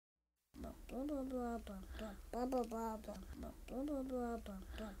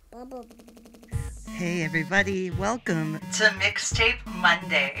Hey everybody, welcome to Mixtape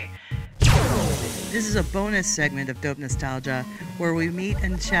Monday. This is a bonus segment of Dope Nostalgia where we meet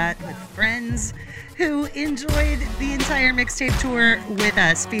and chat with friends who enjoyed the entire mixtape tour with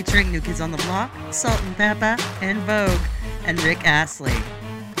us, featuring New Kids on the Block, Salt-N-Pepa, and Vogue, and Rick Astley.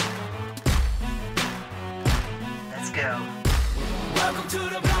 Let's go. Welcome to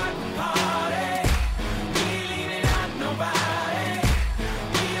the block party. We ain't leaving out nobody.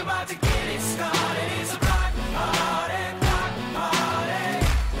 We about to get it started. It's a block party, block party.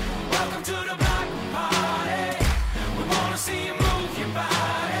 Welcome to the block party. We wanna see you move your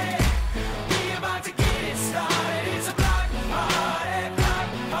body. We about to get it started. It's a block party, block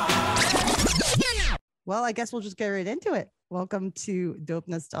party. Well, I guess we'll just get right into it. Welcome to Dope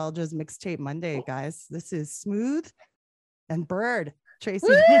Nostalgia's Mixtape Monday, guys. This is Smooth and Bird, Tracy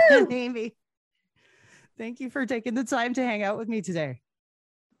and Amy. Thank you for taking the time to hang out with me today.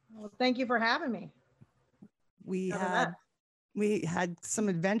 Well, thank you for having me. We had some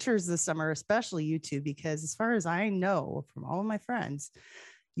adventures this summer, especially you two, because as far as I know from all of my friends,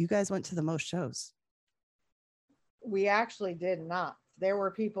 you guys went to the most shows. We actually did not. There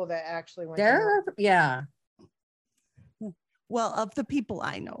were people that actually went. Yeah. Well, of the people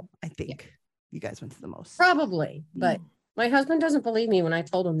I know, I think you guys went to the most. Probably. But my husband doesn't believe me when I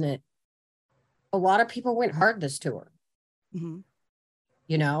told him that a lot of people went hard this tour. Mm-hmm.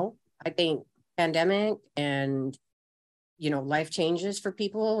 You know, I think pandemic and, life changes for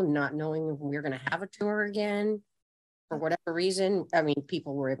people, not knowing if we're going to have a tour again for whatever reason. I mean,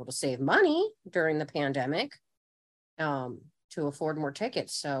 people were able to save money during the pandemic to afford more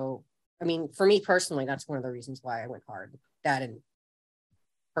tickets. So, I mean, for me personally, that's one of the reasons why I went hard. That and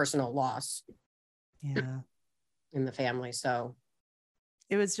personal loss in the family. So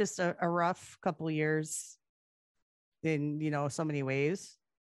it was just a rough couple of years in, so many ways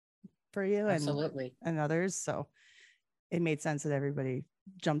for you absolutely. and others. So it made sense that everybody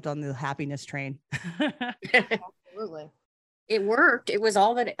jumped on the happiness train. Absolutely. It worked. It was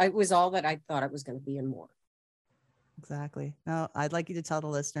all that I thought it was going to be and more. Exactly. Now I'd like you to tell the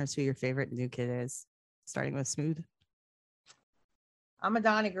listeners who your favorite new kid is, starting with Smooth. I'm a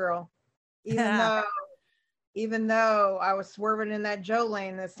Donnie girl, even though I was swerving in that Joe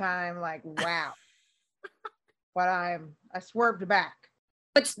lane this time, like, wow. But I swerved back.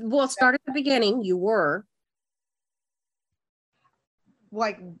 But we'll start at the beginning. You were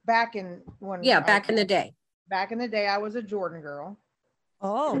like back in when back in the day. Back in the day, I was a Jordan girl.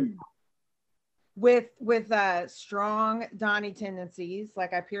 Oh. With strong Donnie tendencies.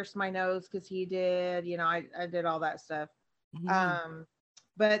 Like I pierced my nose because he did, I did all that stuff. Mm-hmm.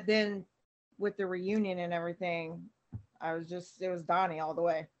 But then with the reunion and everything, it was Donnie all the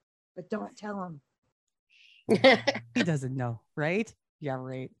way. But don't tell him. He doesn't know, right? Yeah,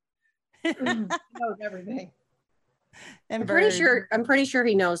 right. He knows everything. And I'm pretty sure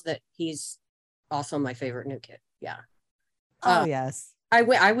he knows that he's also my favorite new kid. Yeah. Oh yes. I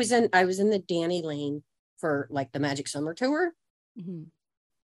was in the Danny lane for like the Magic Summer tour.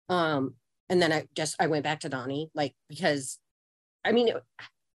 Mm-hmm. And then I went back to Donnie, like, because I mean,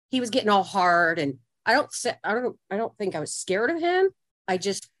 he was getting all hard, and I don't think I was scared of him. I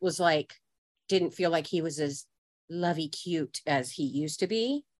just was like, didn't feel like he was as lovey cute as he used to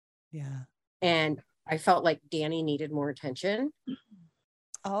be. Yeah. And I felt like Danny needed more attention.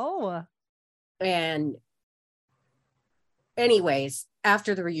 Oh. And anyways,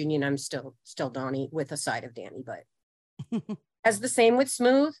 after the reunion, I'm still Donnie with a side of Danny, but as the same with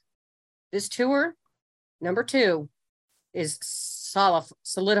Smooth, this tour, number 2 is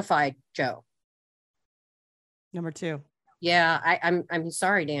solidified Joe. Number 2. Yeah, I'm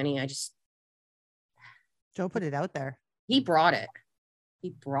sorry, Danny. Joe put it out there. He brought it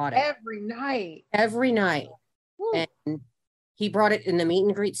every night. Woo. And he brought it in the meet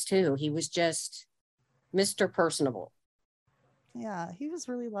and greets too. He was just Mr. Personable. Yeah, he was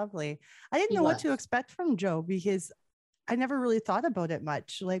really lovely. I didn't know what to expect from Joe because I never really thought about it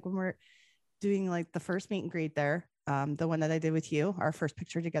much. Like when we're doing like the first meet and greet there, the one that I did with you, our first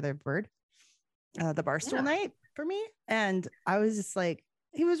picture together, Bird, the Barstool night for me. And I was just like,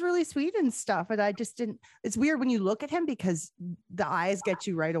 he was really sweet and stuff. And I just didn't, it's weird when you look at him because the eyes get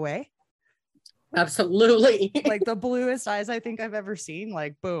you right away. Absolutely. Like the bluest eyes I think I've ever seen,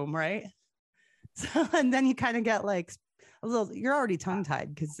 like boom, right? So, and then you kind of get like a little, you're already tongue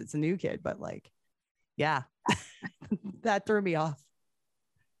tied because it's a new kid, but like, yeah, that threw me off.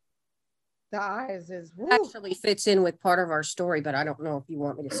 The eyes is actually fits in with part of our story, but I don't know if you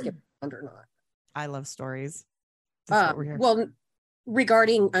want me to skip around or not. I love stories. That's what we're here. Well,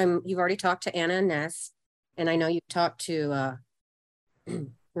 regarding, you've already talked to Anna and Ness, and I know you've talked to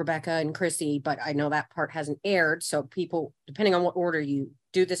Rebecca and Chrissy, but I know that part hasn't aired. So people, depending on what order you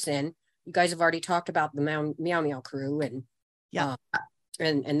do this in, you guys have already talked about the Meow Meow crew and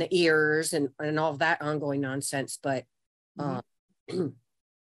and the ears and all of that ongoing nonsense. But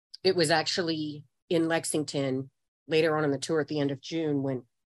it was actually in Lexington later on in the tour at the end of June when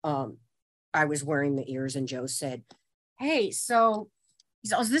I was wearing the ears, and Joe said, "Hey, so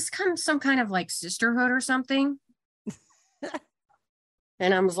is this some kind of like sisterhood or something?"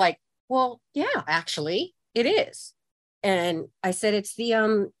 And I was like, "Well, yeah, actually it is." And I said, "It's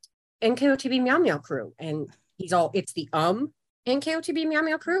the NKOTB Meow Meow crew." And he's all, "It's the NKOTB Meow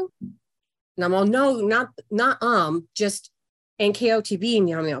Meow crew?" And I'm all, "No, not just NKOTB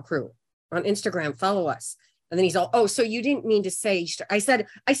Meow Meow crew on Instagram. Follow us." And then he's all, "Oh, so you didn't mean to say," I said,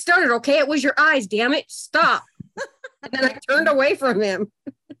 "I started, okay? It was your eyes, damn it. Stop." And then I turned away from him.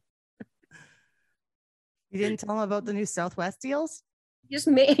 You didn't tell him about the new Southwest deals? Just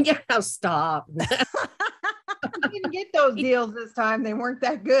made, yeah, stop. You didn't get those deals this time. They weren't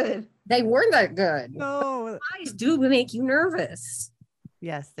that good. They weren't that good. No. Eyes do make you nervous.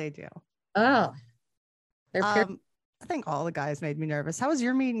 Yes, they do. Oh. I think all the guys made me nervous. How was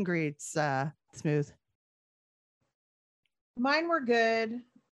your meet and greets, Smooth? Mine were good.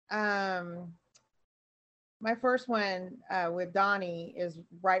 My first one with Donnie is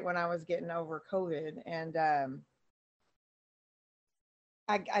right when I was getting over COVID. And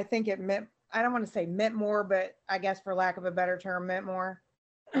I think it meant, I don't want to say meant more, but I guess for lack of a better term, meant more.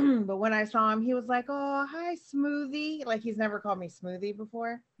 But when I saw him, he was like, "Oh, hi, Smoothie." Like, he's never called me Smoothie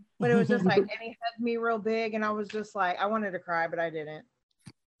before. But it was just like, and he hugged me real big. And I was just like, I wanted to cry, but I didn't.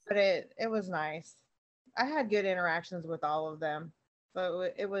 But it was nice. I had good interactions with all of them. So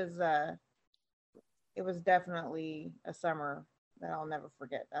it was definitely a summer that I'll never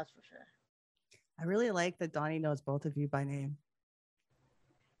forget. That's for sure. I really like that Donnie knows both of you by name.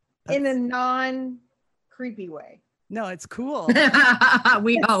 In a non-creepy way. No, it's cool.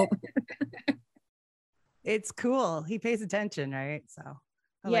 We hope. It's cool. He pays attention, right? So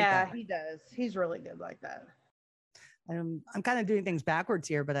yeah, he does. He's really good like that. I'm kind of doing things backwards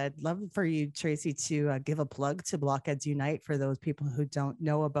here, but I'd love for you, Tracy, to give a plug to Blockheads Unite for those people who don't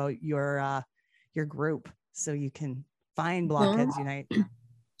know about your group, so you can find Blockheads Unite.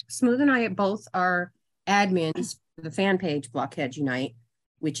 Smooth and I both are admins for the fan page Blockheads Unite,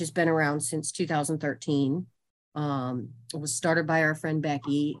 which has been around since 2013. It was started by our friend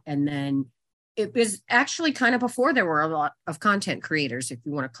Becky, and then it was actually kind of before there were a lot of content creators, if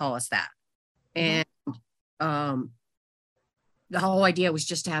you want to call us that. And the whole idea was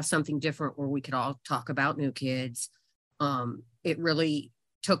just to have something different where we could all talk about new kids. It really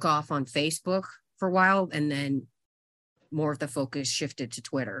took off on Facebook for a while, and then more of the focus shifted to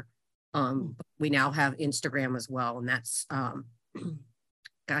Twitter. We now have Instagram as well, and that's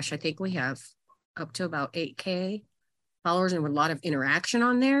gosh, I think we have up to about 8K followers and a lot of interaction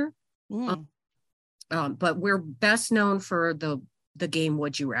on there. But we're best known for the game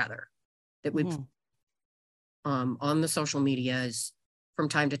Would You Rather that we on the social medias from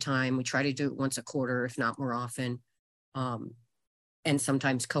time to time. We try to do it once a quarter, if not more often, and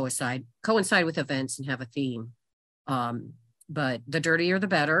sometimes coincide with events and have a theme. But the dirtier the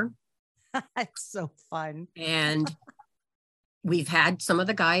better. It's so fun. And we've had some of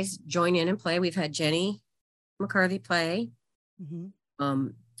the guys join in and play. We've had Jenny McCarthy play.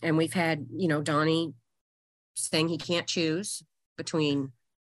 And we've had, Donnie saying he can't choose between,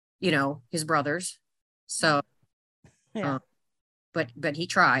 his brothers. So, but he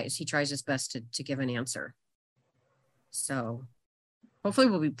tries his best to give an answer. So hopefully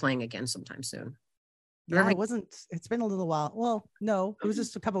we'll be playing again sometime soon. Yeah, it's been a little while. Well, no, it was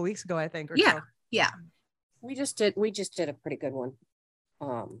just a couple of weeks ago, I think. Yeah. We just did a pretty good one.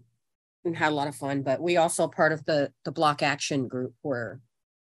 And had a lot of fun, but we also part of the Block Action group where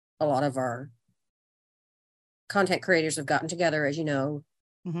a lot of our content creators have gotten together, as you know,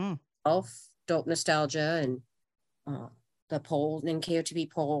 Elf, Dope Nostalgia, and the polls,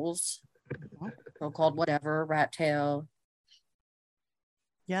 NKOTB polls, so-called whatever, Rat Tail.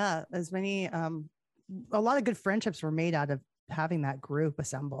 Yeah, as many, a lot of good friendships were made out of having that group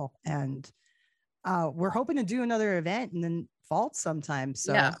assemble, and we're hoping to do another event in the fall sometime.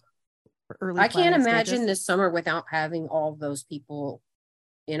 So yeah. I can't imagine this summer without having all of those people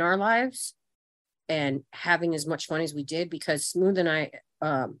in our lives and having as much fun as we did, because Smooth and I,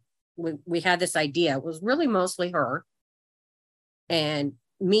 we had this idea. It was really mostly her and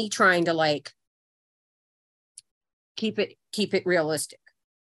me trying to keep it realistic,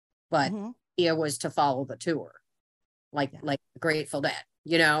 but the idea was to follow the tour. like Yeah. like Grateful Dead,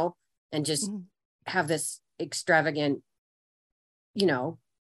 you know, and just Mhm. have this extravagant, you know,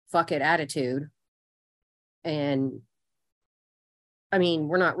 fuck it attitude. And I mean,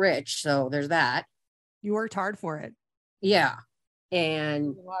 we're not rich, so there's that. You worked hard for it. Yeah.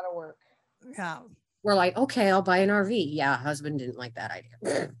 And A lot of work. Yeah. we're like, okay, I'll buy an RV. Yeah, husband didn't like that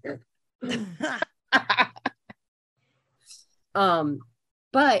idea.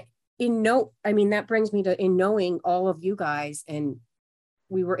 But I mean, that brings me to in knowing all of you guys, and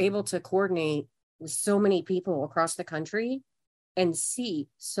we were able to coordinate with so many people across the country and see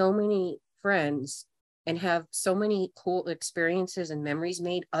so many friends and have so many cool experiences and memories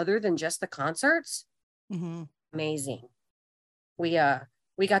made other than just the concerts. Mhm. Amazing. We got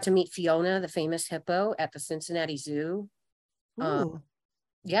to meet Fiona, the famous hippo, at the Cincinnati Zoo. Ooh.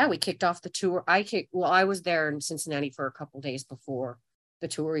 Yeah, we kicked off the tour. I was there in Cincinnati for a couple days before the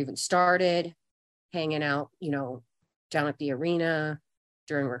tour even started, hanging out, you know, down at the arena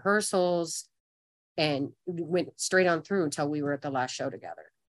during rehearsals, and we went straight on through until we were at the last show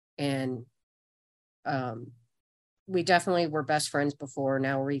together. And we definitely were best friends before.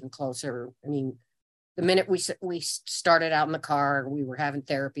 Now we're even closer. I mean, the minute we started out in the car, we were having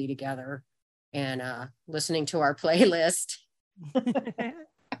therapy together and listening to our playlist and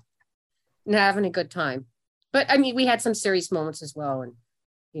having a good time. But I mean, we had some serious moments as well. And,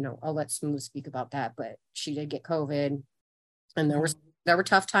 you know, I'll let Smooth speak about that, but she did get COVID, and there were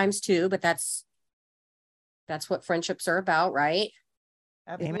tough times too, but that's what friendships are about, right?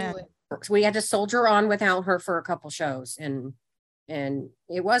 Absolutely. So we had to soldier on without her for a couple shows, and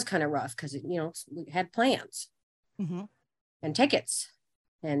it was kind of rough because, you know, we had plans Mhm. and tickets,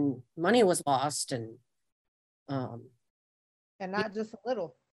 and money was lost, and And not just a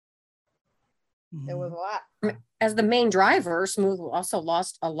little. It was Mhm. a lot. as the main driver, Smooth also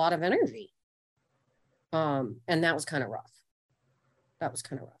lost a lot of energy, and that was kind of rough.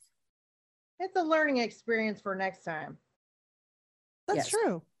 It's a learning experience for next time. That's Yes.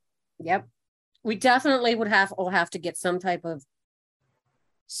 true. Yep. We definitely will have to get some type of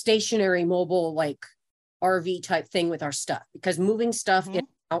stationary mobile, like RV type thing with our stuff, because moving stuff in and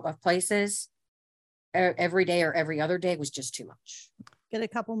out of places every day or every other day was just too much. Get a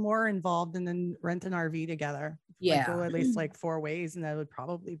couple more involved and then rent an RV together. Yeah. Like go at least like 4 ways, and that would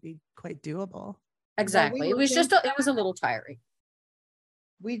probably be quite doable. Exactly. It was just it was a little tiring.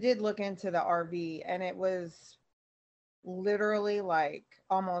 We did look into the RV, and it was literally like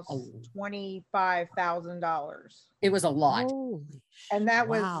almost $25,000. It was a lot. Holy And that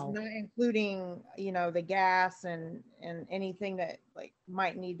wow. was not including, you know, the gas and anything that like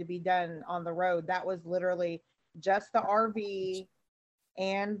might need to be done on the road. That was literally just the RV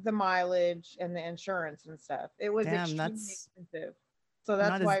and the mileage and the insurance and stuff. It was Damn, extremely that's expensive. So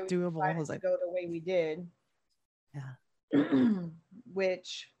that's not why as we doable decided as to I go the way we did. yeah.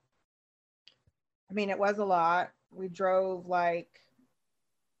 Which, I mean, it was a lot. We drove like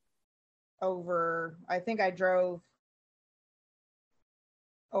I think I drove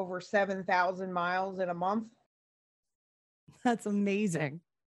over 7,000 miles in a month. That's amazing.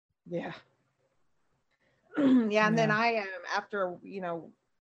 Yeah. Yeah. And then Yeah. I after, you know,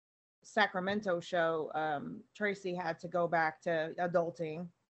 Sacramento show, Tracy had to go back to adulting.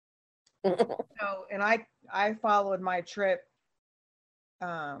 So, and I followed my trip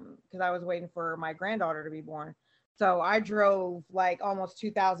because I was waiting for my granddaughter to be born. So I drove like almost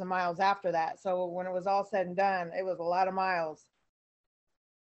 2,000 miles after that. So when it was all said and done, it was a lot of miles.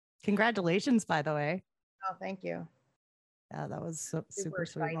 Congratulations, by the way. Oh, thank you. Yeah, that was super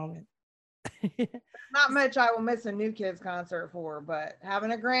sweet exciting moment. Not much I will miss a New Kids concert for, but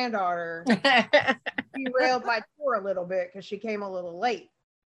having a granddaughter derailed my tour a little bit because she came a little late.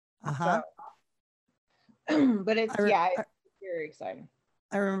 Uh-huh. So, but it's it's I very exciting.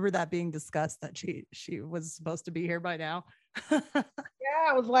 I remember that being discussed, that she was supposed to be here by now. Yeah,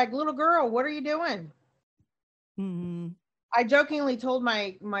 I was like, little girl, what are you doing? Mm-hmm. I jokingly told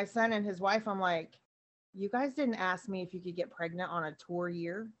my son and his wife, I'm like, you guys didn't ask me if you could get pregnant on a tour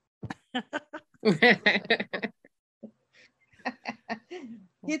year.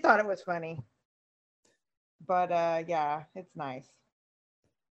 He thought it was funny. But yeah, it's nice.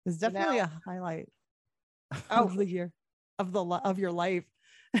 It's definitely a highlight of the year of your life.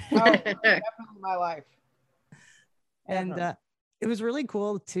 Definitely my life. And it was really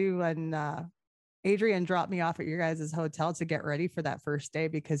cool too. And Adrian dropped me off at your guys' hotel to get ready for that first day,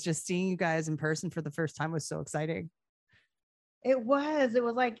 because just seeing you guys in person for the first time was so exciting. It was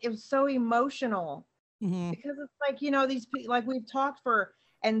like, it was so emotional because it's like, you know, these people, like we've talked for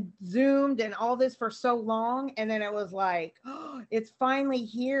and Zoomed and all this for so long. And then it was like, oh, it's finally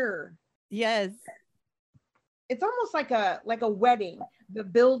here. Yes. it's almost like a wedding. The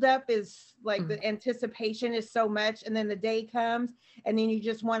buildup is like the anticipation is so much, and then the day comes, and then you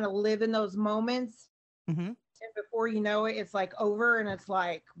just want to live in those moments. Mm-hmm. And before you know it, it's like over, and it's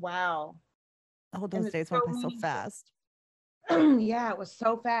like, wow. Oh, those days went by so fast. Yeah, it was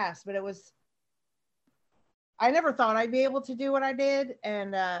so fast, but it was. I never thought I'd be able to do what I did,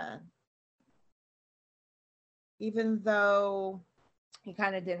 and even though it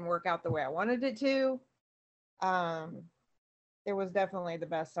kind of didn't work out the way I wanted it to, it was definitely the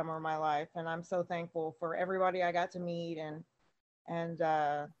best summer of my life, and I'm so thankful for everybody I got to meet, and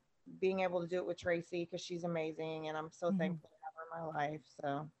being able to do it with Tracy because she's amazing, and I'm so thankful to have her in my life.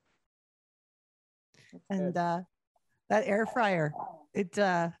 So, and that air fryer, it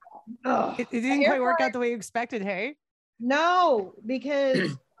didn't quite work out the way you expected. Hey, no,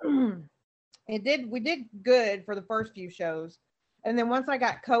 because we did good for the first few shows, and then once I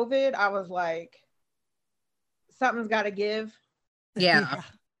got COVID, I was like, something's got to give. Yeah.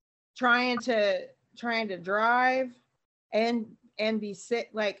 Trying to drive and be sick.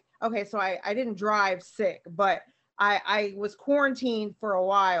 Like, okay, so I didn't drive sick, but I was quarantined for a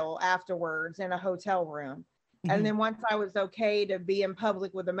while afterwards in a hotel room. And then once I was okay to be in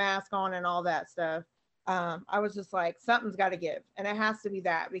public with a mask on and all that stuff, I was just like, something's got to give. And it has to be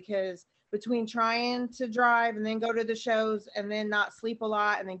that, because between trying to drive and then go to the shows and then not sleep a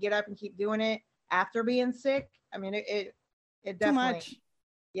lot and then get up and keep doing it after being sick, I mean, it definitely, too much.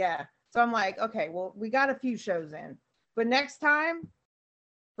 Yeah. So I'm like, okay, well, we got a few shows in, but next time,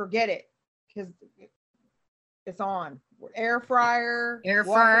 forget it, because it's on. Air fryer.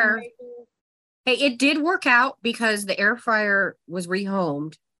 Hey, it did work out because the air fryer was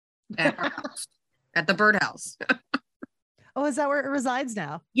rehomed at our house, at the birdhouse. Oh, is that where it resides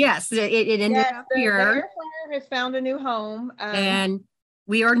now? Yes, it ended up here. The air fryer has found a new home. And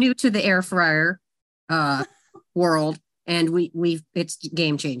we are new to the air fryer world. And it's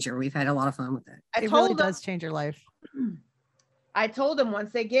game changer. We've had a lot of fun with it. It really does change your life. I told them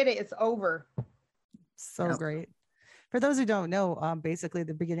once they get it, it's over. So great. For those who don't know, basically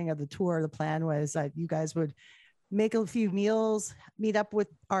the beginning of the tour, the plan was that you guys would make a few meals, meet up with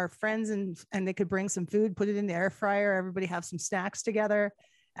our friends, and they could bring some food, put it in the air fryer. Everybody have some snacks together.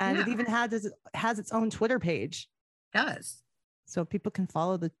 And it even has its own Twitter page. It does. So people can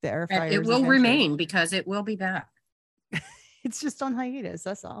follow the air fryer. It will remain because it will be back. It's just on hiatus.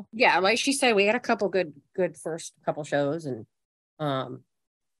 That's all. Yeah, like she said, we had a couple good first couple shows, and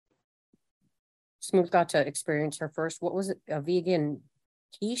Smooth got to experience her first. What was it? A vegan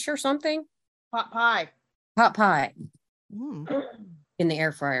quiche or something? Pot pie. In the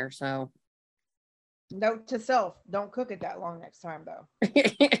air fryer. So, note to self: don't cook it that long next time, though.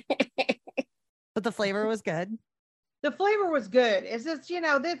 But the flavor was good. The flavor was good. It's just,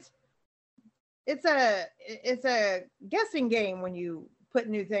 it's a guessing game when you put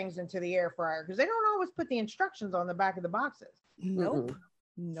new things into the air fryer, because they don't always put the instructions on the back of the boxes. Nope.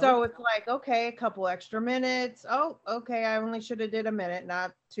 So it's like, okay, a couple extra minutes. Oh, okay, I only should have did a minute,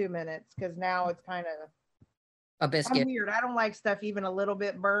 not 2 minutes, because now it's kind of a biscuit. I'm weird. I don't like stuff even a little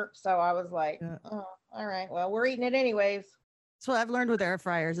bit burnt. So I was like, oh, all right, well, we're eating it anyways. So I've learned with air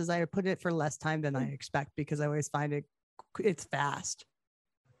fryers is I put it for less time than I expect, because I always find it's fast.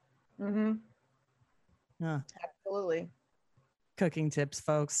 Mm-hmm. Yeah. Absolutely. Cooking tips,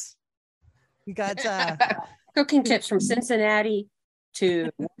 folks. You got cooking tips from Cincinnati to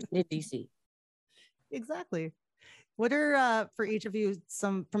DC. Exactly. What are for each of you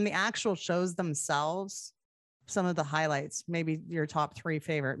some from the actual shows themselves, some of the highlights, maybe your top 3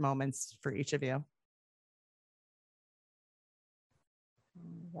 favorite moments for each of you?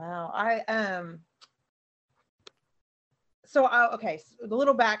 Wow. Okay, so the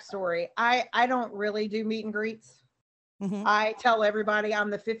little backstory. I don't really do meet and greets. I tell everybody I'm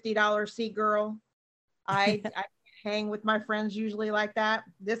the $50 seat girl. I hang with my friends usually like that.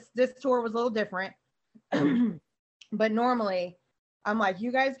 This tour was a little different. But normally I'm like,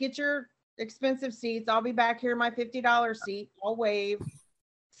 you guys get your expensive seats. I'll be back here in my $50 seat. I'll wave.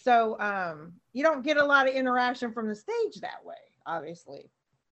 So you don't get a lot of interaction from the stage that way, obviously.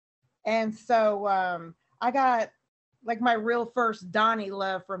 And so I got like my real first Donnie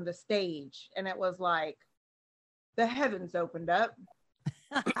love from the stage. And it was like the heavens opened up.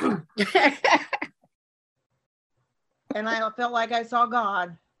 And I felt like I saw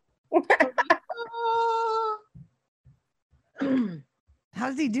God. How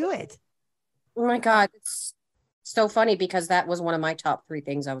did he do it? Oh my God. It's so funny because that was one of my top 3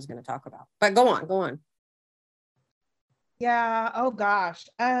 things I was going to talk about. But go on. Yeah. Oh gosh.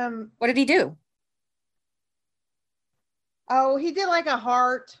 What did he do? Oh, he did like a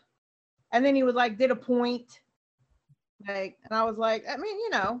heart, and then he would like did a point, Like, and I was like, I mean,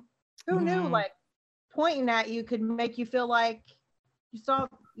 who knew like pointing at you could make you feel like you saw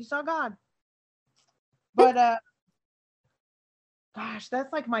God. But gosh,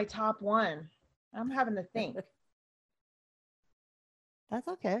 that's like my top one. I'm having to think. That's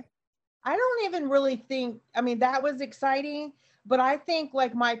okay. I don't even really think, I mean, that was exciting, but I think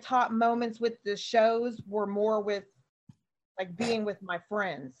like my top moments with the shows were more with like being with my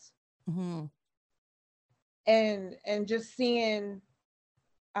friends and just seeing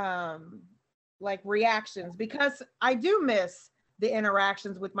like reactions, because I do miss the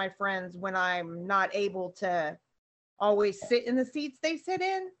interactions with my friends when I'm not able to always sit in the seats they sit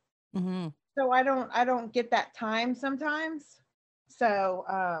in. So I don't get that time sometimes. So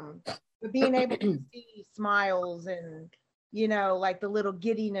but being able to see smiles and like the little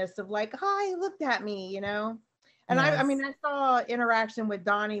giddiness of like, hi, he looked at me, and Yes. I mean I saw interaction with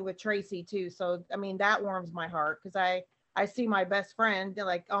Donnie with Tracy too, so I mean that warms my heart, because I see my best friend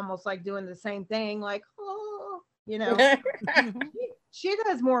like almost like doing the same thing, like, oh, she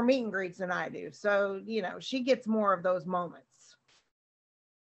does more meet and greets than I do, so she gets more of those moments.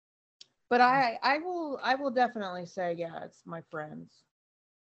 But I will definitely say, yeah, it's my friends.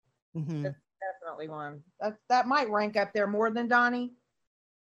 That's definitely one. That might rank up there more than Donnie.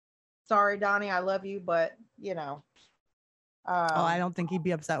 Sorry, Donnie, I love you, but I don't think he'd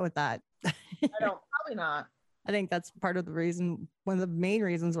be upset with that. I don't, probably not. I think that's part of the reason, one of the main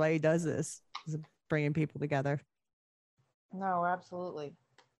reasons why he does this, is bringing people together. No, absolutely.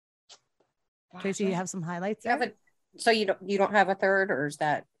 Gosh, Tracy, you have some highlights there? So you don't have a third, or is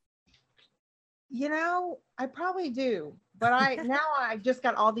that? I probably do, but now I just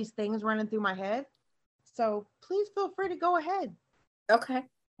got all these things running through my head. So please feel free to go ahead. Okay.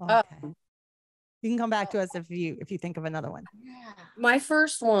 You can come back to us if you think of another one. Yeah. My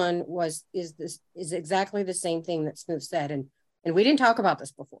first one is exactly the same thing that Smooth said, and we didn't talk about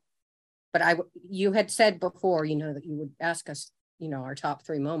this before, but you had said before, that you would ask us, our top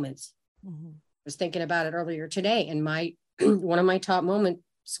 3 moments. I was thinking about it earlier today, and my one of my top moments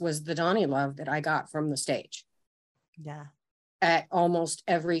was the Donnie love that I got from the stage. Yeah. At almost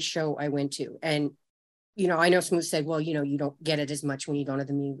every show I went to. And, I know Smooth said, well, you don't get it as much when you go to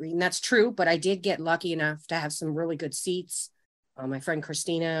the meet and greet. And that's true, but I did get lucky enough to have some really good seats. My friend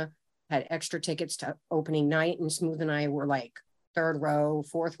Christina had extra tickets to opening night, and Smooth and I were like 3rd row,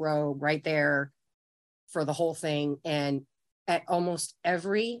 4th row, right there for the whole thing. And at almost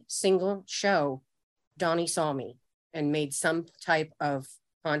every single show, Donnie saw me and made some type of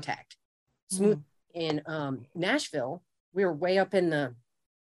contact. Smooth in Nashville, we were way up in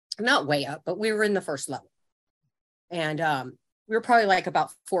not way up, but we were in the first level. And we were probably like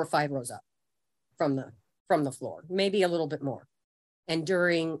about 4 or 5 rows up from the floor, maybe a little bit more. And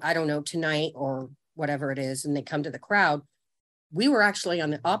during, I don't know, tonight or whatever it is, and they come to the crowd, we were actually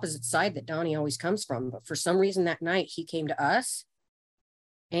on the opposite side that Donnie always comes from. But for some reason that night, he came to us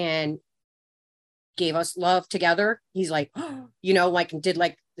and gave us love together. He's like, like, did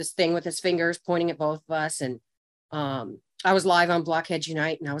like this thing with his fingers pointing at both of us. And I was live on Blockhead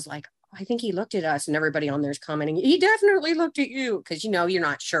Unite, and I was like, I think he looked at us, and everybody on there's commenting, he definitely looked at you. Because, you're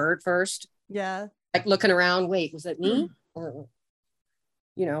not sure at first. Yeah. Like looking around, wait, was it me? Or,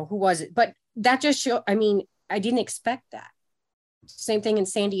 who was it? But that just showed, I mean, I didn't expect that. Same thing in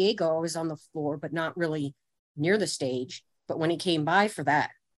San Diego. I was on the floor, but not really near the stage. But when he came by for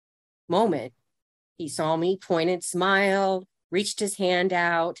that moment, he saw me, pointed, smiled, reached his hand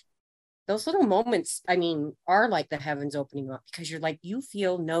out. Those little moments, I mean, are like the heavens opening up, because you're like, you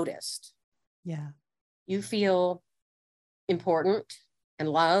feel noticed. Yeah. You feel important and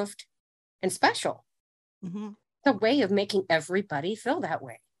loved and special. It's a way of making everybody feel that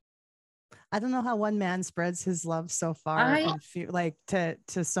way. I don't know how one man spreads his love so far and like to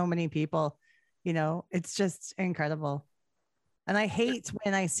so many people. It's just incredible. And I hate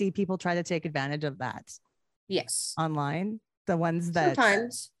when I see people try to take advantage of that. Yes. Online, the ones that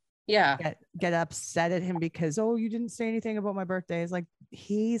sometimes get upset at him because, oh, you didn't say anything about my birthday. It's like,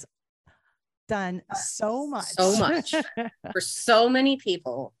 he's done so much for so many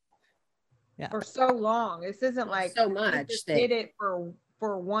people. Yeah. For so long. This isn't like so much. He just did it for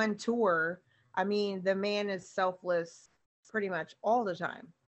one tour. I mean, the man is selfless pretty much all the time.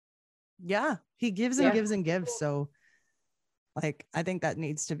 Yeah, he gives and gives and gives. So, like, I think that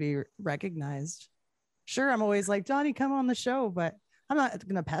needs to be recognized. Sure, I'm always like, Donnie, come on the show, but I'm not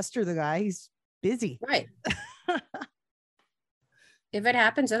going to pester the guy. He's busy. Right. If it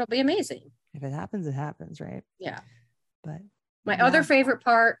happens, it'll be amazing. If it happens, it happens, right? Yeah. But my other favorite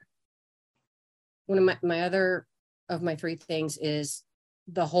part, one of my other of my 3 things is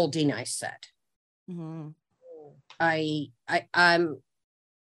the whole D-Nice set. I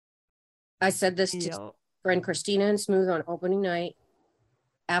said this to friend Christina and Smooth on opening night.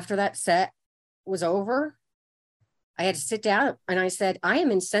 After that set was over, I had to sit down and I said, I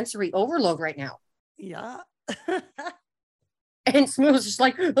am in sensory overload right now. Yeah. And Smooth was just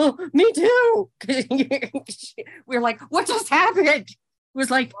like, oh, me too. We were like, what just happened? It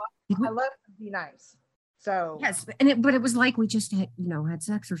was like, I love to be nice. So yes, but it was like we just had, had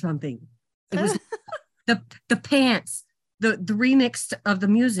sex or something. It was the pants, the remix of the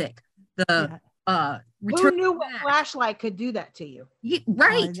music, who knew what flashlight could do that to you?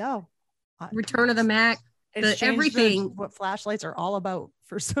 Right. I know. Return of the Mac, everything. What flashlights are all about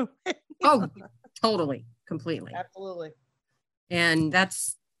for so many. Oh, totally, completely, absolutely. And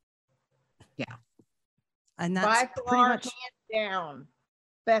that's and that's by far, hands down,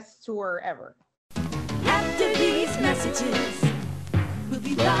 best tour ever. After these messages, we'll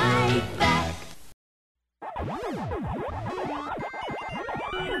be right back.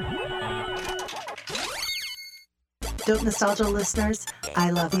 Dope Nostalgia listeners, I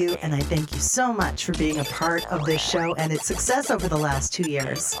love you and I thank you so much for being a part of this show and its success over the last 2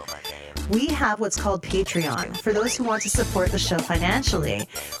 years. We have what's called Patreon for those who want to support the show financially.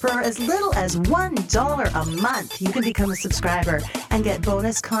 For as little as $1 a month, you can become a subscriber and get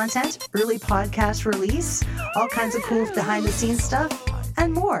bonus content, early podcast release, all kinds of cool behind-the-scenes stuff,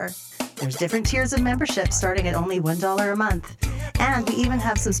 and more. There's different tiers of membership starting at only $1 a month. And we even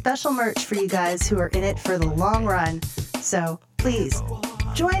have some special merch for you guys who are in it for the long run. So please,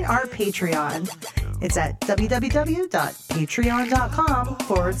 join our Patreon. It's at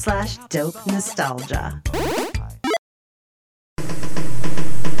www.patreon.com/dope nostalgia.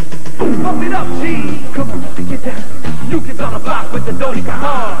 Pump it up, G. Come on, get down. New kids on the block with the Dolly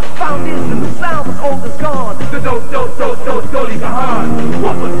Kahan. Found this and the sound was old as gone. The Dolly Kahan.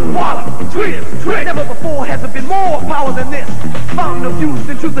 Whoopers, wallop, twist, trick. Never before has there been more power than this. Fountain of youth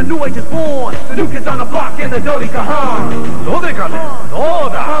into the new age is born. The new kids on the block and the Dolly Kahan. Dolly Kahan.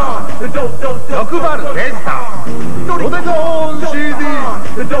 The Yokubaru Desta.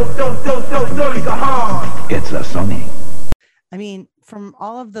 The Dolly Kahan. It's a Sony. I mean, from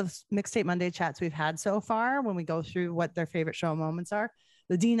all of the Mixtape Monday chats we've had so far, when we go through what their favorite show moments are,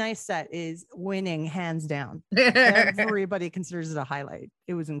 the D-Nice set is winning hands down. Everybody considers it a highlight.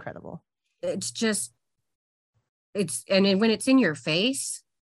 It was incredible. It's just, and when it's in your face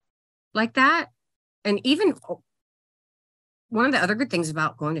like that, and even one of the other good things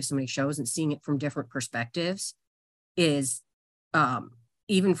about going to so many shows and seeing it from different perspectives is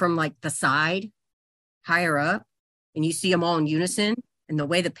even from like the side, higher up, and you see them all in unison and the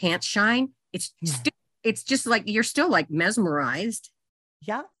way the pants shine, it's just like you're still like mesmerized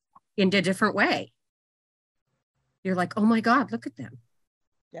in a different way. You're like, oh my God, look at them.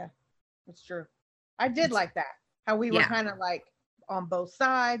 Yeah, that's true. I did like that, how we were kind of like on both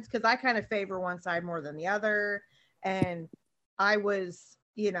sides, because I kind of favor one side more than the other. And I was,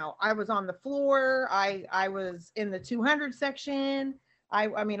 I was on the floor. I was in the 200 section.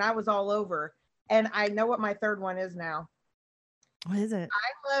 I mean, I was all over. And I know what my third one is now. What is it?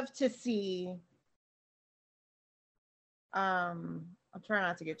 I love to see, I'm trying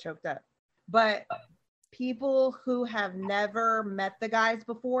not to get choked up, but people who have never met the guys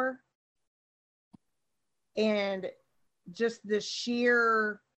before, and just the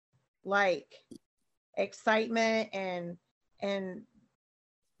sheer like excitement and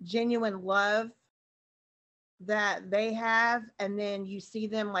genuine love that they have, and then you see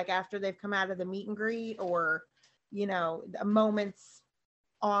them like after they've come out of the meet and greet, or moments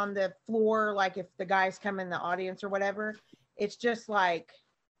on the floor, like if the guys come in the audience or whatever, it's just like,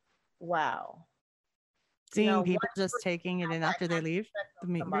 wow, seeing people just taking it in after they leave the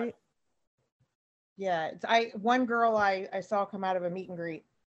meet and greet. Yeah, one girl I saw come out of a meet and greet,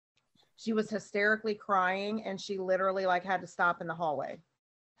 she was hysterically crying, and she literally like had to stop in the hallway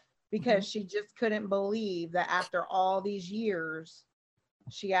because she just couldn't believe that after all these years,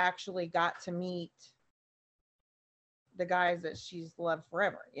 she actually got to meet the guys that she's loved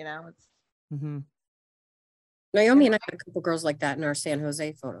forever. It's Naomi and I had a couple girls like that in our San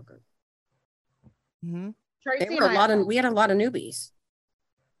Jose photo group. Tracy we had a lot of newbies.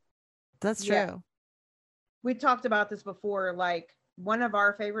 That's true. Yeah. We talked about this before. Like, one of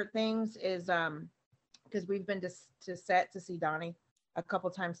our favorite things is because we've been to set to see Donnie a couple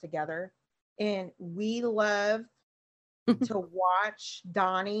times together, and we love to watch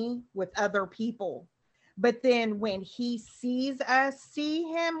Donnie with other people. But then when he sees us see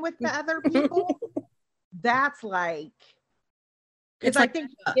him with the other people, that's like, because I think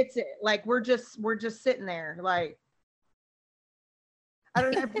he gets it. Like we're just sitting there, like, I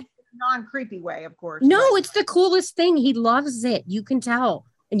don't know. non-creepy way, of course. No, but- it's the coolest thing. He loves it. You can tell.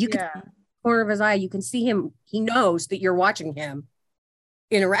 And you can yeah. see the corner of his eye, you can see him. He knows that you're watching him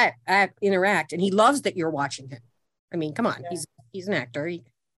interact, and he loves that you're watching him. I mean, come on. Yeah. He's an actor. He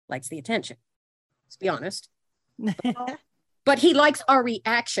likes the attention. Let's be honest. But he likes our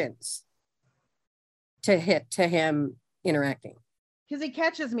reactions to him interacting. Because he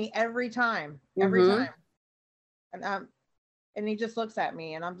catches me every time, Mhm. and he just looks at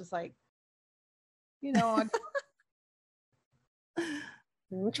me, and I'm just like, you know,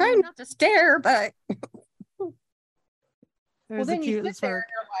 I'm trying not to stare, but well, There's then the you sit cutest there work.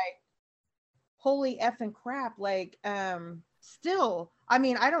 and you're like, holy effing crap! Like, still, I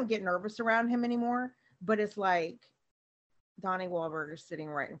mean, I don't get nervous around him anymore, but it's like Donnie Wahlberg is sitting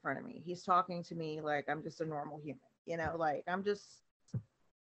right in front of me. He's talking to me like I'm just a normal human, you know, like I'm just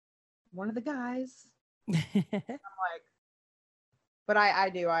one of the guys. Like, but I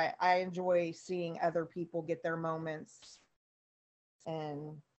do. I enjoy seeing other people get their moments,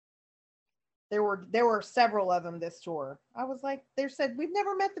 and there were several of them this tour. I was like, they said we've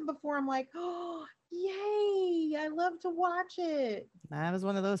never met them before. I'm like, oh yay! I love to watch it. I was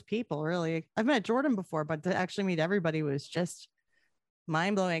one of those people, really. I've met Jordan before, but to actually meet everybody was just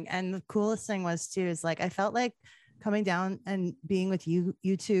mind blowing. And the coolest thing was too, is like, I felt like coming down and being with you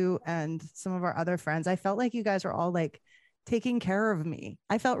two and some of our other friends, I felt like you guys were all like taking care of me.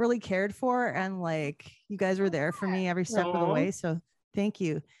 I felt really cared for, and like you guys were there for me every step of the Aw. way. So thank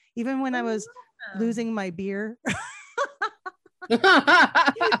you. Even when I was losing my beer in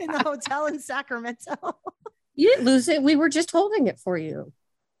the hotel in Sacramento. You didn't lose it. We were just holding it for you.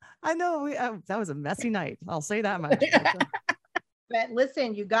 I know that was a messy night. I'll say that much. But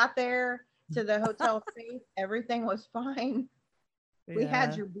listen, you got there to the hotel safe. Everything was fine. We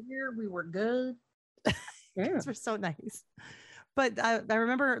had your beer. We were good. Yeah. These were so nice. But I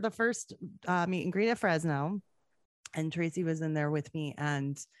remember the first meet and greet at Fresno, and Tracy was in there with me.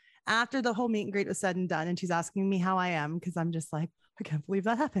 And after the whole meet and greet was said and done, and she's asking me how I am, because I'm just like, I can't believe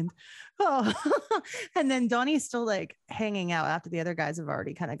that happened. Oh, and then Donnie's still like hanging out after the other guys have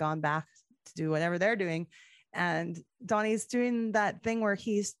already kind of gone back to do whatever they're doing. And Donnie's doing that thing where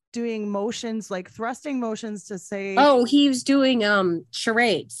he's doing motions, like thrusting motions to say, Oh, he was doing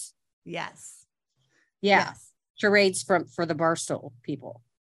charades. yes. Yeah. Yes. Charades for the Barstool people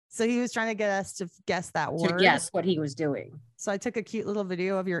So he was trying to get us to guess that to word. guess what he was doing. So I took a cute little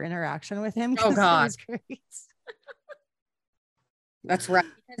video of your interaction with him. Oh, 'cause God. It was great. That's right.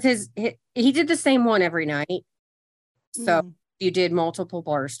 Because he did the same one every night. So Mm. if you did multiple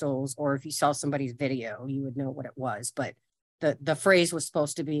Barstools, or if you saw somebody's video, you would know what it was. But the phrase was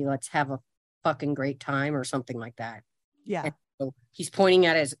supposed to be, let's have a fucking great time, or something like that. Yeah. So he's pointing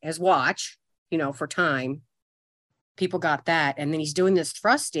at his watch, for time. People got that. And then he's doing this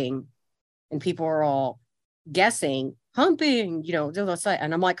thrusting, and people are all guessing, humping,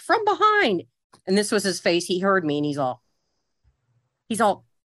 and I'm like, from behind. And this was his face. He heard me, and he's all,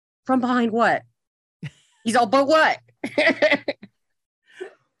 from behind what? He's all, but what?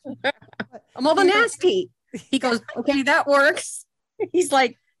 I'm all the nasty. He goes, okay, that works. He's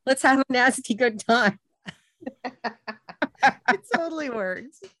like, let's have a nasty good time. It totally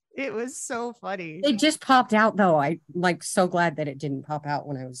worked. It was so funny. It just popped out though. I'm like so glad that it didn't pop out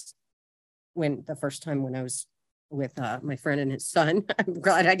the first time when I was with my friend and his son. I'm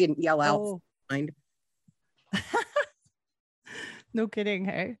glad I didn't yell out. Oh. Behind. No kidding.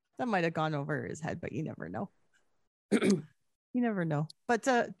 Hey, that might have gone over his head, but you never know. You never know. But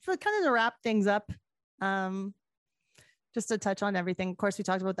for kind of to wrap things up, just to touch on everything. Of course, we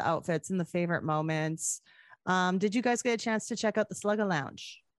talked about the outfits and the favorite moments. Did you guys get a chance to check out the Slugga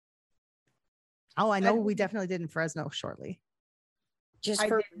Lounge? Oh, I know we definitely did in Fresno shortly. Just I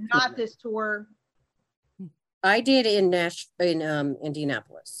did not this tour. I did in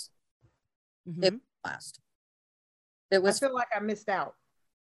Indianapolis. Mhm. It last. It I was feel like I missed out.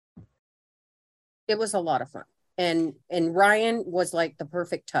 it was a lot of fun. And Ryan was like the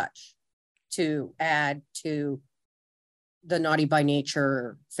perfect touch to add to the Naughty by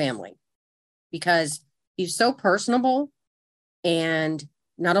Nature family, because he's so personable, and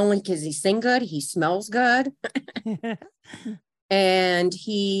not only does he sing good, he smells good, and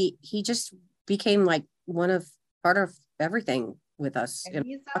he just became like part of everything with us. And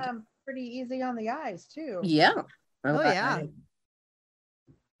he's pretty easy on the eyes too. Yeah. Oh, yeah.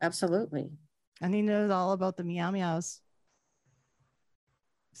 Absolutely. And he knows all about the meow meows.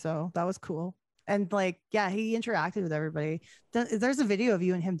 So that was cool. And like, yeah, he interacted with everybody. There's a video of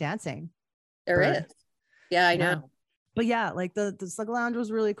you and him dancing. There Right. is. Yeah, I Yeah. know. But yeah, like the Slugga Lounge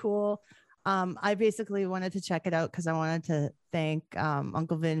was really cool. I basically wanted to check it out because I wanted to thank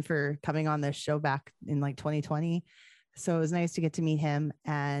Uncle Vin for coming on this show back in like 2020. So it was nice to get to meet him.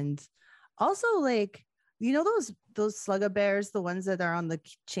 And also, like, you know, those slugga bears, the ones that are on the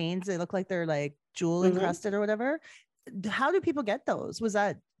chains, they look like they're like jewel encrusted or whatever. How do people get those? Was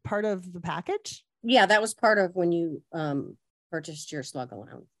that part of the package? Yeah, that was part of when you purchased your Slug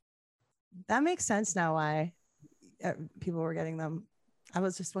Lounge. That makes sense now why people were getting them. I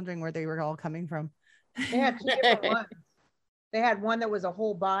was just wondering where they were all coming from. They had two different ones. They had one that was a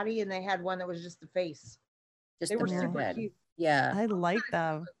whole body, and they had one that was just the face. Just They the were bare super head. cute. Yeah. I like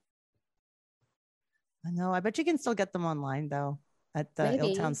them. I know. I bet you can still get them online though at the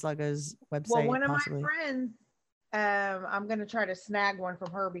Maybe. Illtown Sluggas website. Well, one of possibly. my friends, I'm gonna try to snag one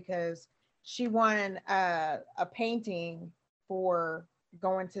from her because she won a painting for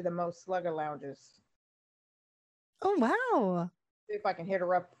going to the most slugger lounges. Oh wow. See if I can hit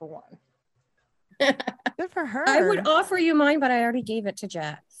her up for one. Good for her. I would offer you mine, but I already gave it to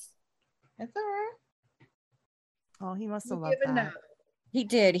Jax. That's all right. Oh, he must have You loved give a that. no. He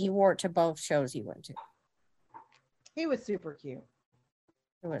did. He wore it to both shows he went to. He was super cute.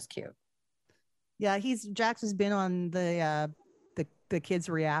 It was cute. Yeah, Jax has been on the kids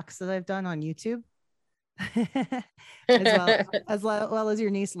reacts that I've done on YouTube. as well as your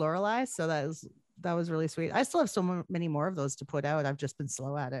niece Lorelai. So that was really sweet. I still have so many more of those to put out. I've just been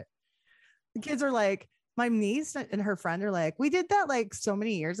slow at it. The kids are like, my niece and her friend are like, we did that like so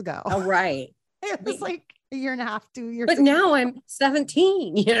many years ago. Oh, right. It was like a year and a half, 2 years. But now I'm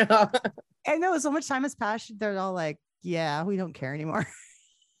 17, you know. I know so much time has passed. They're all like, yeah, we don't care anymore.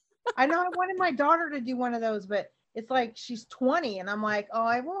 I know I wanted my daughter to do one of those, but it's like she's 20, and I'm like, oh,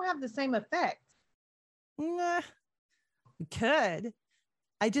 I won't have the same effect. Nah, we could.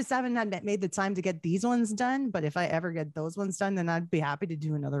 I just haven't made the time to get these ones done. But if I ever get those ones done, then I'd be happy to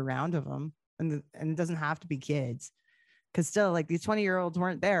do another round of them. And it doesn't have to be kids, because still, like, these 20-year-olds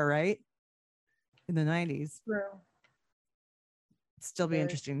weren't there, right? In the 90s. True. It'd still be Very-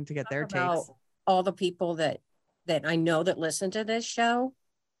 interesting to get their About takes. all the people that I know that listen to this show,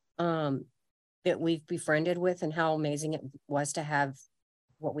 that we've befriended with, and how amazing it was to have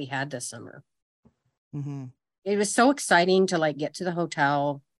what we had this summer. Mm-hmm. It was so exciting to like get to the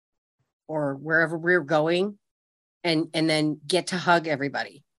hotel or wherever we were going and then get to hug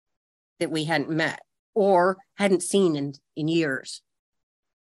everybody that we hadn't met or hadn't seen in years.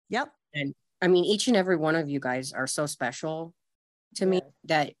 Yep. And I mean, each and every one of you guys are so special to me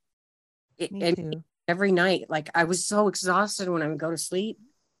that Me too. every night, like I was so exhausted when I would go to sleep,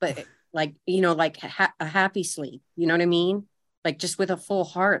 but like, you know, like a happy sleep, you know what I mean? Like just with a full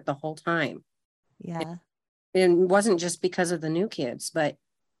heart the whole time. Yeah. And it wasn't just because of the new kids, but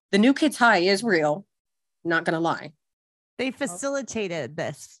the new kids high is real. Not going to lie. They facilitated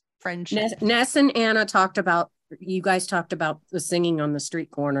this friendship. Ness and Anna you guys talked about the singing on the street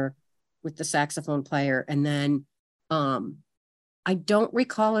corner with the saxophone player. And then I don't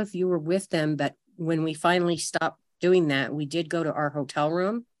recall if you were with them, but when we finally stopped doing that, we did go to our hotel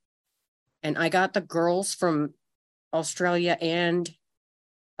room. And I got the girls from Australia and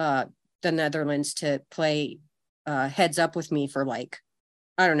the Netherlands to play Heads Up with me for like,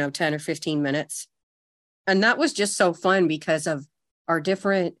 I don't know, 10 or 15 minutes. And that was just so fun because of our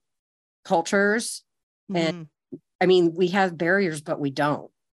different cultures. And I mean, we have barriers, but we don't.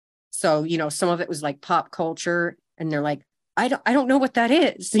 So, you know, some of it was like pop culture and they're like, I don't know what that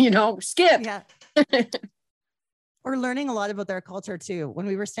is, you know, skip. Yeah. We're learning a lot about their culture too. When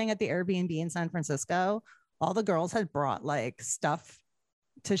we were staying at the Airbnb in San Francisco, all the girls had brought like stuff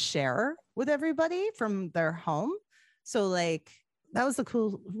to share with everybody from their home. So like that was a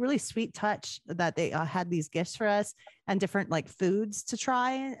cool, really sweet touch that they had these gifts for us and different like foods to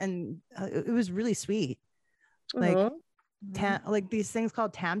try. And it was really sweet. Like, like these things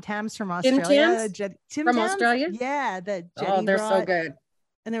called Tam Tams from Australia. Tim from Tams? Australia? Yeah. That oh, they're so good.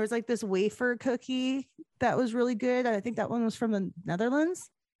 And there was like this wafer cookie that was really good. I think that one was from the Netherlands.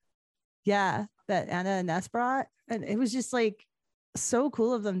 Yeah. That Anna and Ness brought. And it was just like so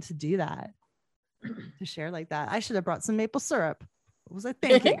cool of them to do that, to share like that. I should have brought some maple syrup. What was I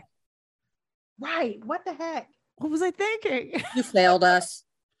thinking? Right. What the heck? What was I thinking? You failed us.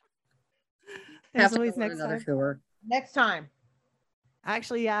 There's always next time. Tour. Next time.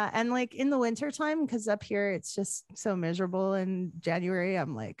 Actually, yeah. And like in the winter time, because up here it's just so miserable in January,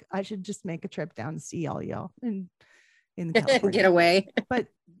 I'm like, I should just make a trip down to see all y'all in California. Get away.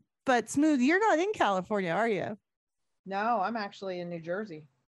 But Smooth, you're not in California, are you? No, I'm actually in New Jersey.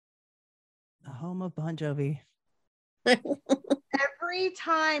 The home of Bon Jovi. Every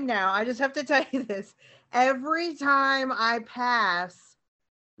time now, I just have to tell you this. Every time I pass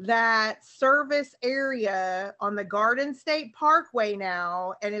that service area on the Garden State Parkway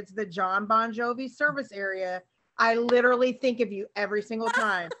now, and it's the John Bon Jovi service area. I literally think of you every single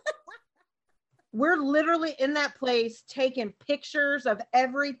time. We're literally in that place taking pictures of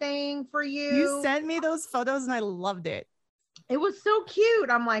everything for you. You sent me those photos and I loved it. It was so cute.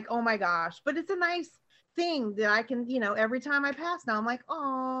 I'm like, oh my gosh. But it's a nice thing that I can, every time I pass now, I'm like,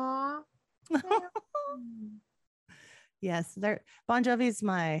 oh. Yes, Bon Jovi's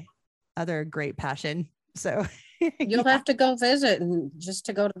my other great passion. So You'll have to go visit and just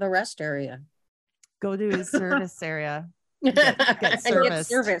to go to the rest area. Go to his service area. Get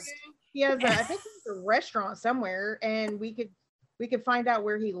serviced. He has I think there's a restaurant somewhere, and we could find out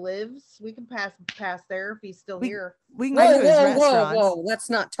where he lives. We can pass there if he's still here. We can go to his restaurants. Whoa. Let's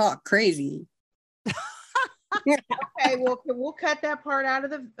not talk crazy. Okay, we'll cut that part out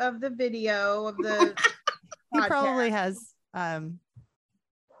of the video of the He probably has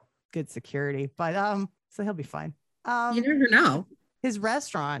good security, but so he'll be fine. You never know. He has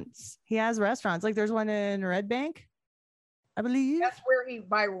restaurants. Like there's one in Red Bank, I believe. That's where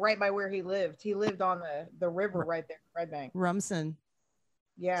right by where he lived. He lived on the river right there, Red Bank. Rumson.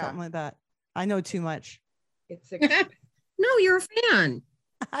 Yeah. Something like that. I know too much. It's No, you're a fan.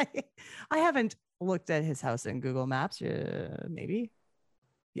 I haven't looked at his house in Google Maps. Maybe.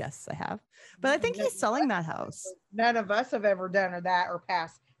 Yes, I have. But I think he's selling that house. None of us have ever done that or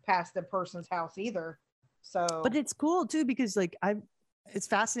passed the person's house either. So but it's cool too, because like it's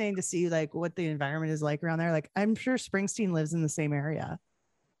fascinating to see like what the environment is like around there. Like I'm sure Springsteen lives in the same area.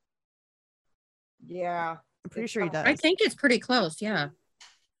 Yeah. I'm pretty sure he does. I think it's pretty close. Yeah.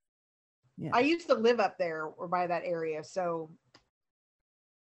 I used to live up there or by that area, so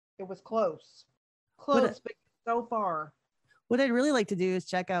it was close, but so far. What I'd really like to do is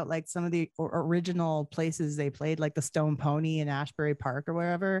check out like some of the original places they played, like the Stone Pony in Ashbury Park or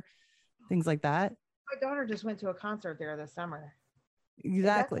wherever, things like that. My daughter just went to a concert there this summer.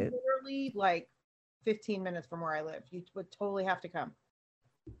 Exactly. That's literally like 15 minutes from where I live. You would totally have to come.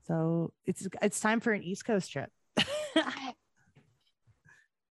 So it's time for an East Coast trip.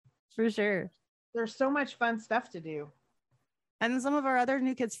 For sure. There's so much fun stuff to do. And some of our other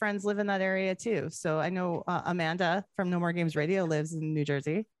New Kids friends live in that area too. So I know Amanda from No More Games Radio lives in New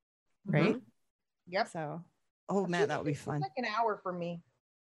Jersey, right? Yep. So, man, that would be fun. It's like an hour for me.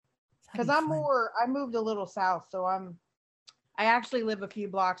 Because I moved a little south. So I actually live a few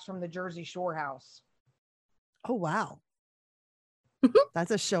blocks from the Jersey Shore house. Oh, wow.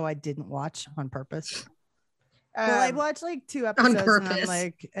 That's a show I didn't watch on purpose. Well, I watched like 2 episodes on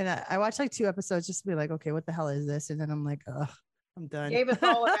purpose. And I watched like 2 episodes just to be like, okay, what the hell is this? And then I'm like, ugh, I'm done. Gave us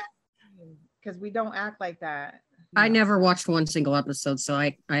all of that because we don't act like that. I never watched one single episode, so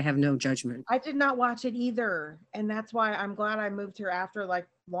I have no judgment. I did not watch it either. And that's why I'm glad I moved here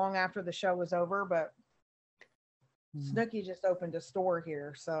long after the show was over. But Snooki just opened a store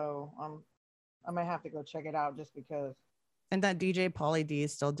here. So I might have to go check it out just because. And that DJ Pauly D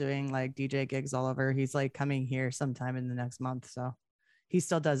is still doing like DJ gigs all over. He's like coming here sometime in the next month. So he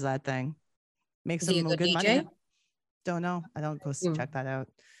still does that thing. Makes some good DJ? Money. Don't know. I don't go check that out.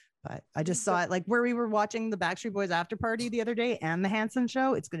 But I just saw it like where we were watching the Backstreet Boys after party the other day and the Hanson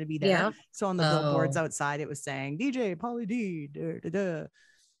show. It's going to be there. Yeah. So on the billboards outside, it was saying DJ Pauly D.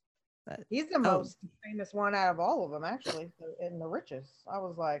 But, he's the most famous one out of all of them, actually, and the richest. I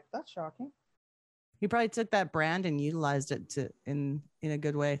was like, that's shocking. He probably took that brand and utilized it in a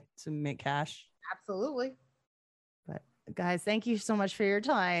good way to make cash. Absolutely. But guys, thank you so much for your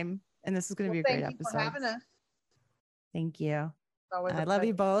time. And this is going to be a great episode. For having us. Thank you. I love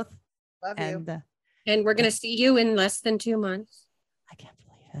you both. Love you. And we're going to see you in less than 2 months. I can't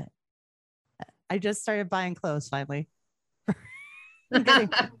believe it. I just started buying clothes finally.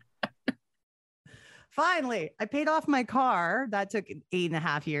 Finally, I paid off my car. That took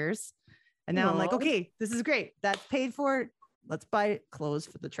 8.5 years. And now I'm like, okay, this is great. That's paid for. Let's buy clothes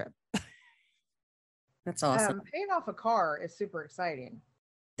for the trip. That's awesome. Paying off a car is super exciting.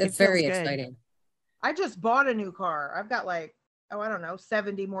 That's very exciting. I just bought a new car. I've got like, I don't know,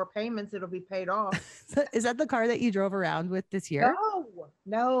 70 more payments. It'll be paid off. Is that the car that you drove around with this year?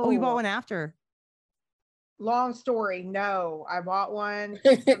 No. Oh, you bought one after. Long story. No, I bought one.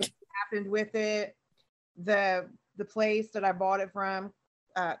 Happened with it. The place that I bought it from,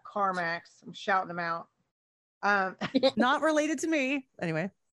 CarMax. I'm shouting them out. Not related to me.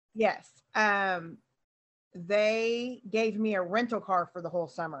 Anyway. Yes. They gave me a rental car for the whole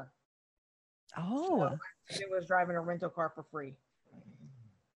summer. Oh. So it was driving a rental car for free.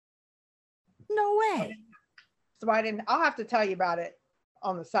 No way. So I'll have to tell you about it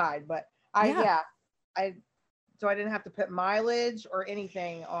on the side, but I so I didn't have to put mileage or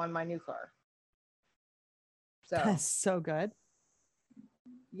anything on my new car. So That's so good.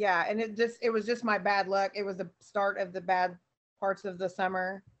 yeah, and it was just my bad luck. It was the start of the bad parts of the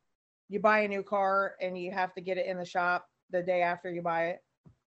summer. You buy a new car and you have to get it in the shop the day after you buy it.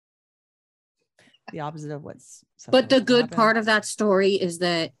 The opposite of what's. But the good part of that story is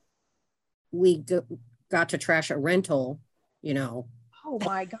that we got to trash a rental, you know. Oh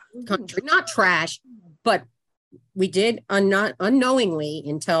my God. Country, not trash, but we did not unknowingly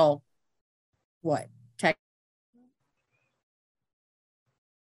until what?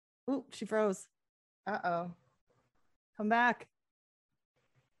 Ooh, she froze. Uh-oh. Come back.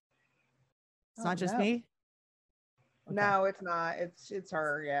 It's not just me. Okay. No, it's not. It's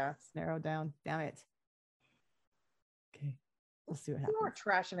her. Yeah. It's narrowed down. Damn it. Okay. We'll see what happens. We weren't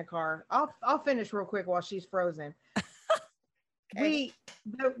trashing a car. I'll finish real quick while she's frozen. Okay.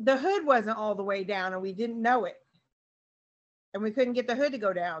 The hood wasn't all the way down and we didn't know it. And we couldn't get the hood to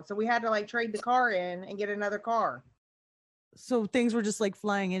go down. So we had to like trade the car in and get another car. So things were just like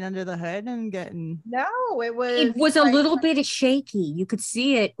flying in under the hood and getting. No, it was a like, little bit shaky. You could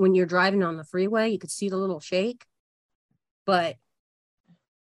see it when you're driving on the freeway. You could see the little shake. But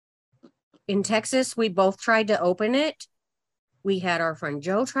in Texas, we both tried to open it. We had our friend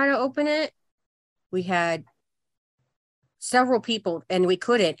Joe try to open it. We had several people and we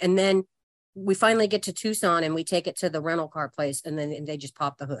couldn't. And then we finally get to Tucson and we take it to the rental car place and then they just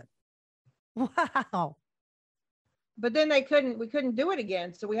pop the hood. Wow. But then we couldn't do it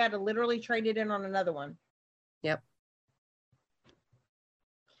again. So we had to literally trade it in on another one. Yep.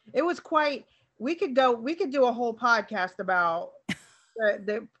 It was quite, we could do a whole podcast about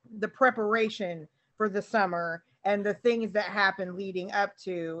the preparation for the summer and the things that happened leading up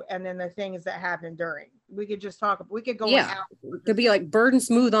to, and then the things that happened during. We could just talk, we could go. Yeah. It could be like bird and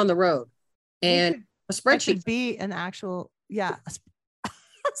smooth on the road and a spreadsheet. Could be an actual, a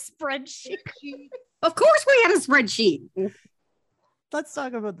spreadsheet. Of course we had a spreadsheet. Let's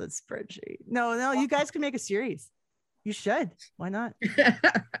talk about the spreadsheet. No, you guys can make a series. You should. Why not? You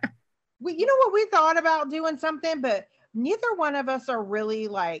know what, we thought about doing something, but neither one of us are really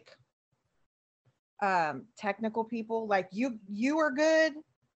like technical people. Like you are good,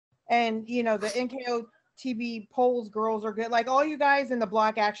 and you know the NKO TV polls girls are good. Like all you guys in the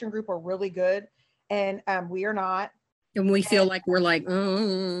Block Action Group are really good, and we are not. And we feel like we're like,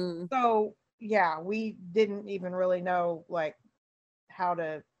 So yeah, we didn't even really know like how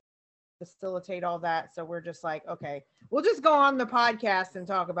to facilitate all that. So we're just like, okay, we'll just go on the podcast and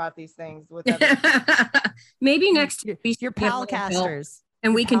talk about these things with maybe next week. Your palcasters.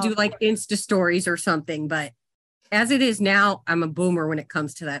 And we can do like Insta stories or something. But as it is now, I'm a boomer when it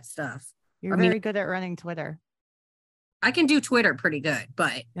comes to that stuff. You're very good at running Twitter. I can do Twitter pretty good,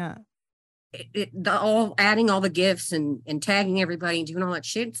 but yeah. Adding all the GIFs and tagging everybody and doing all that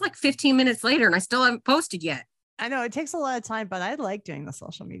shit. It's like 15 minutes later and I still haven't posted yet. I know it takes a lot of time, but I like doing the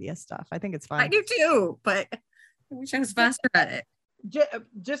social media stuff. I think it's fun. I do too, but I wish I was faster at it.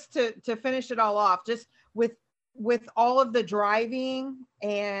 Just to finish it all off, just with all of the driving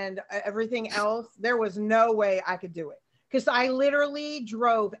and everything else, there was no way I could do it because I literally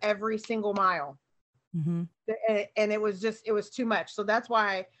drove every single mile. Mm-hmm. And it was too much. So that's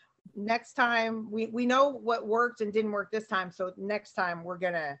why next time we know what worked and didn't work this time. So next time we're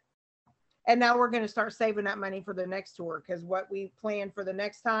going to start saving that money for the next tour. Cause what we planned for the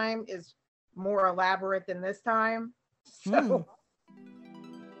next time is more elaborate than this time. So,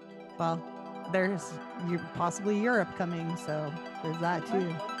 well, there's possibly Europe coming. So there's that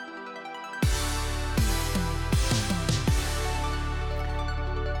too.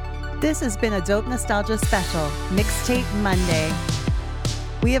 This has been a Dope Nostalgia Special, Mixtape Monday.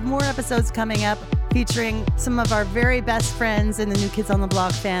 We have more episodes coming up featuring some of our very best friends in the New Kids on the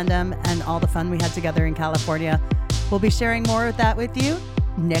Block fandom and all the fun we had together in California. We'll be sharing more of that with you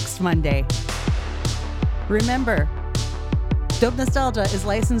next Monday. Remember, Dope Nostalgia is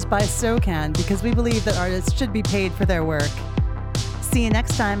licensed by SOCAN because we believe that artists should be paid for their work. See you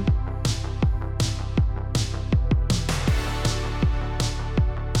next time.